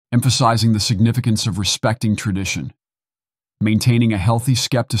emphasizing the significance of respecting tradition, maintaining a healthy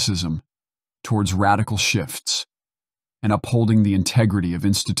skepticism towards radical shifts, and upholding the integrity of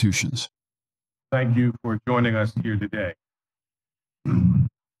institutions. Thank you for joining us here today.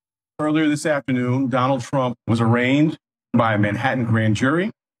 Earlier this afternoon, Donald Trump was arraigned by a Manhattan grand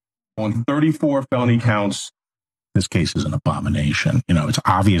jury on 34 felony counts. This case is an abomination. It's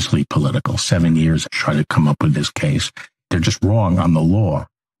obviously political. 7 years to try to come up with this case. They're just wrong on the law.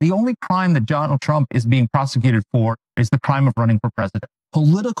 The only crime that Donald Trump is being prosecuted for is the crime of running for president.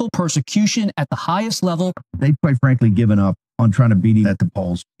 Political persecution at the highest level. They've quite frankly given up on trying to beat him at the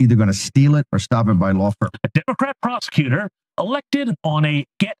polls. Either going to steal it or stop it by law firm. A Democrat prosecutor elected on a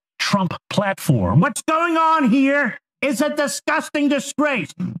Get Trump platform. What's going on here is a disgusting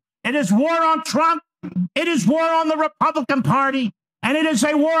disgrace. It is war on Trump. It is war on the Republican Party. And it is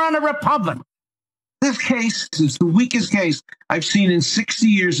a war on the Republic. This case is the weakest case I've seen in 60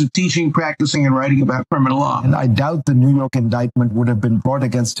 years of teaching, practicing, and writing about criminal law. And I doubt the New York indictment would have been brought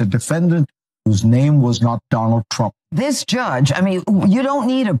against a defendant whose name was not Donald Trump. This judge, you don't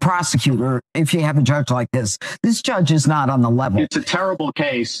need a prosecutor if you have a judge like this. This judge is not on the level. It's a terrible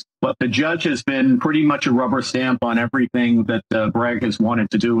case, but the judge has been pretty much a rubber stamp on everything that Bragg has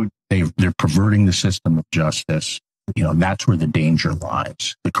wanted to do. They're perverting the system of justice. That's where the danger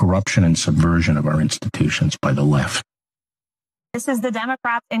lies. The corruption and subversion of our institutions by the left. This is the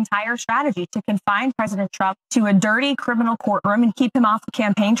Democrats' entire strategy, to confine President Trump to a dirty criminal courtroom and keep him off the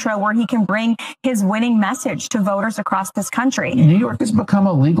campaign trail where he can bring his winning message to voters across this country. New York has become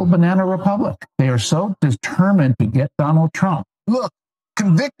a legal banana republic. They are so determined to get Donald Trump. Look,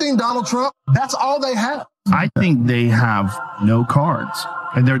 convicting Donald Trump, that's all they have. I think they have no cards,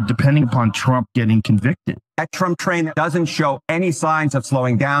 and they're depending upon Trump getting convicted. That Trump train doesn't show any signs of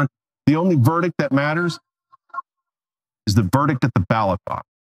slowing down. The only verdict that matters is the verdict at the ballot box.